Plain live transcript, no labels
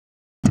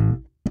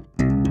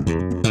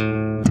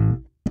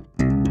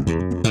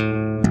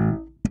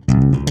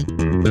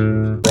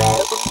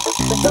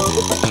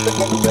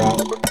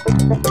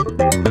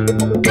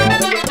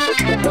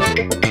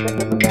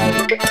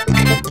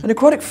An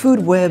aquatic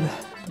food web,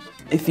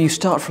 if you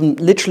start from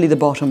literally the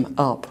bottom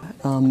up,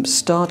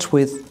 starts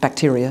with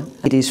bacteria.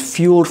 It is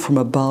fueled from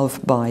above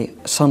by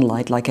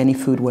sunlight, like any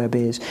food web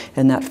is,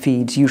 and that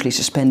feeds usually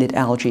suspended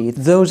algae.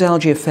 Those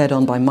algae are fed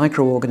on by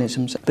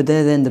microorganisms, but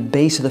they're then the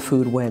base of the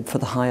food web for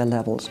the higher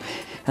levels.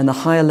 And the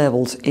higher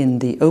levels in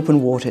the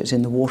open waters,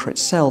 in the water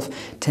itself,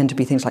 tend to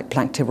be things like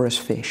planktivorous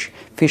fish,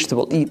 fish that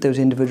will eat those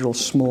individual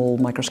small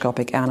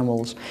microscopic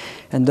animals.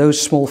 And those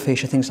small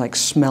fish are things like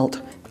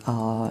smelt,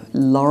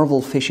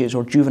 larval fishes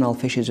or juvenile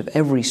fishes of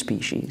every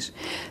species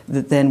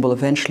that then will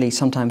eventually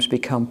sometimes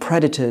become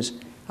predators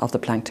of the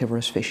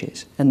planktivorous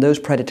fishes. And those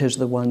predators are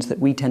the ones that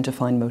we tend to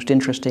find most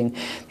interesting,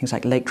 things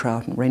like lake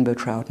trout and rainbow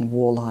trout and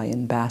walleye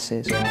and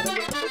basses.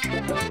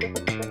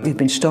 We've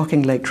been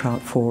stocking lake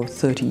trout for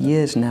 30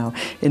 years now.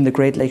 In the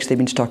Great Lakes, they've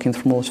been stocking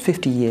for almost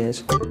 50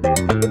 years.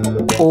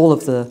 All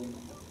of the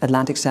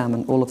Atlantic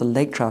salmon, all of the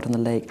lake trout in the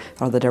lake,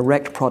 are the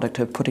direct product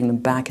of putting them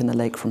back in the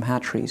lake from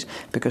hatcheries,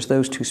 because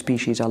those two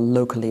species are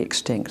locally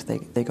extinct.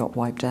 They got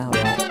wiped out.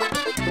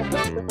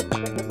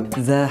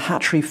 The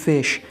hatchery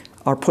fish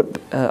are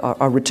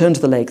returned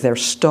to the lake, they're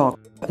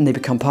stocked, and they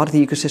become part of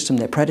the ecosystem.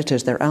 They're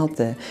predators, they're out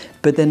there,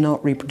 but they're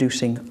not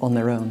reproducing on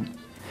their own.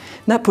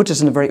 And that puts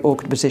us in a very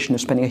awkward position of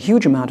spending a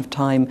huge amount of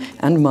time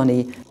and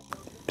money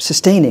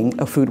sustaining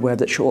a food web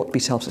that should ought to be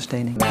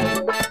self-sustaining.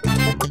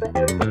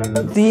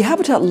 The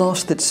habitat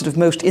loss that's sort of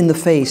most in the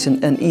face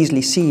and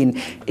easily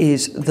seen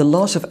is the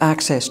loss of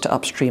access to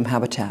upstream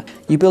habitat.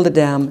 You build a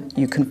dam,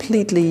 you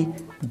completely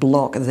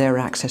block their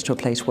access to a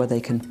place where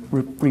they can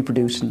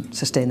reproduce and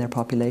sustain their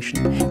population.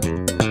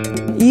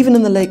 Even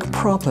in the lake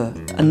proper,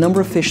 a number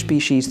of fish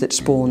species that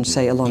spawn,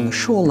 say, along the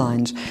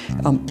shorelines,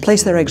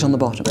 place their eggs on the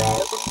bottom.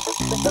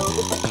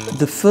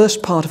 The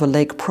first part of a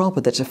lake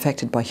proper that's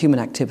affected by human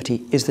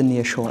activity is the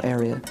nearshore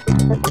area.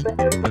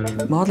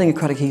 Modeling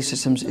aquatic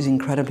ecosystems is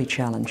incredibly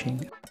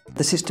challenging.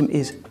 The system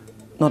is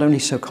not only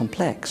so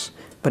complex,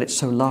 but it's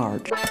so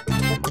large.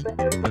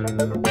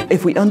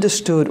 If we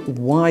understood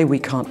why we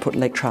can't put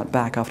lake trout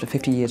back after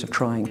 50 years of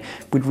trying,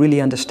 we'd really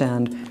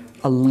understand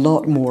a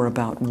lot more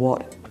about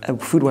what a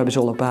food web is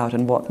all about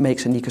and what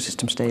makes an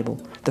ecosystem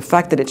stable. The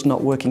fact that it's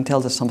not working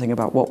tells us something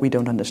about what we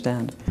don't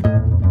understand.